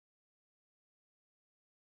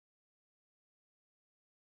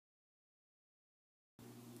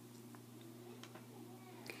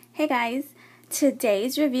Hey guys,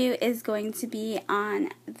 today's review is going to be on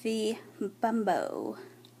the Bumbo.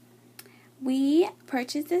 We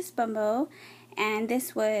purchased this Bumbo and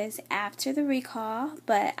this was after the recall,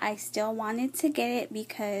 but I still wanted to get it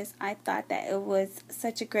because I thought that it was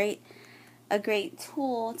such a great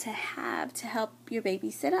tool to have to help your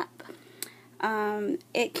baby sit up.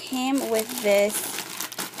 It came with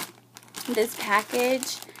this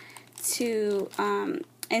package to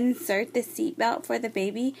insert the seat belt for the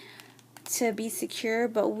baby to be secure,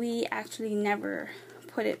 but we actually never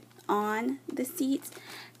put it on the seats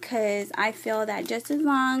because I feel that just as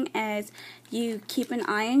long as you keep an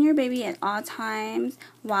eye on your baby at all times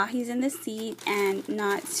while he's in the seat and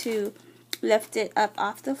not to lift it up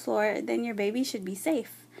off the floor, then your baby should be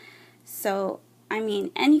safe. So, I mean,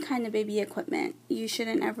 any kind of baby equipment, you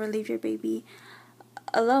shouldn't ever leave your baby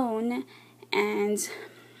alone. And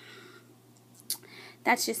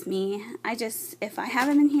that's just me. If I have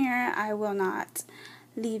him in here, I will not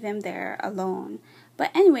leave him there alone. But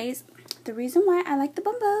anyways, the reason why I like the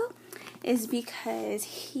Bumbo is because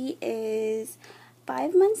he is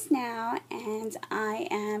 5 months now, and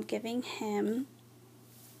I'm giving him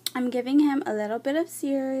a little bit of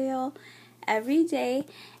cereal every day,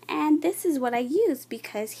 and this is what I use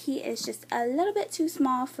because he is just a little bit too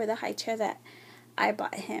small for the high chair that I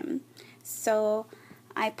bought him. So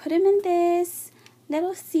I put him in this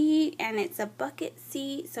little seat, and it's a bucket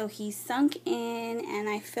seat, so he's sunk in, and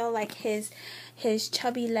I feel like his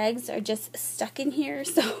chubby legs are just stuck in here,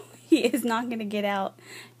 so he is not going to get out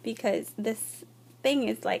because this thing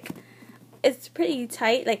is like, it's pretty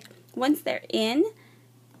tight. Like, once they're in,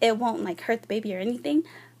 it won't like hurt the baby or anything,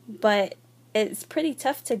 but it's pretty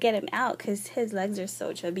tough to get him out because his legs are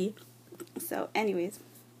so chubby. So anyways,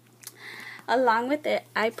 along with it,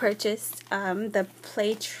 I purchased the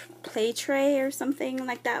play tray or something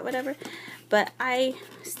like that, whatever. But I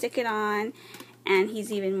stick it on, and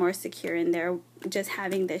he's even more secure in there just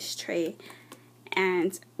having this tray.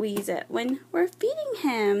 And we use it when we're feeding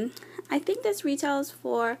him. I think this retails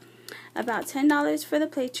for about $10 for the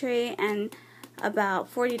play tray and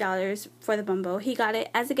about $40 for the Bumbo. He got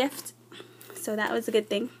it as a gift, so that was a good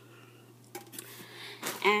thing.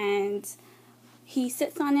 And he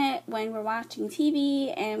sits on it when we're watching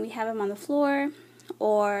TV and we have him on the floor,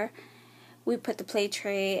 or we put the play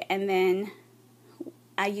tray and then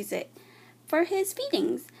I use it for his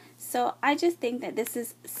feedings. So I just think that this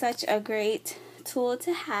is such a great tool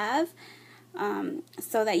to have,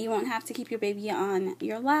 so that you won't have to keep your baby on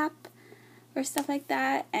your lap or stuff like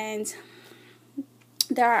that. And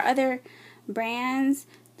there are other brands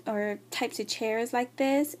or types of chairs like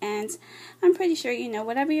this, and I'm pretty sure,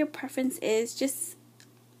 whatever your preference is, just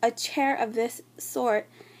a chair of this sort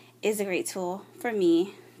is a great tool for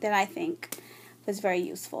me that I think was very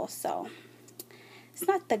useful. So it's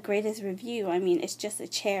not the greatest review. I mean, it's just a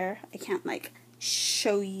chair. I can't like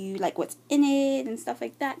show you like what's in it and stuff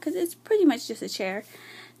like that because it's pretty much just a chair.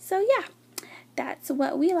 So yeah, that's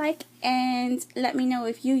what we like, and let me know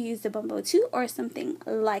if you use the Bumbo too or something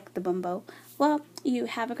like the Bumbo. Well, you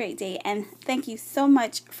have a great day, and thank you so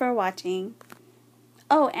much for watching.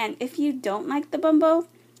 Oh, and if you don't like the Bumbo,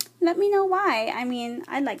 let me know why. I mean,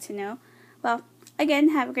 I'd like to know. Well, again,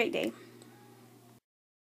 have a great day.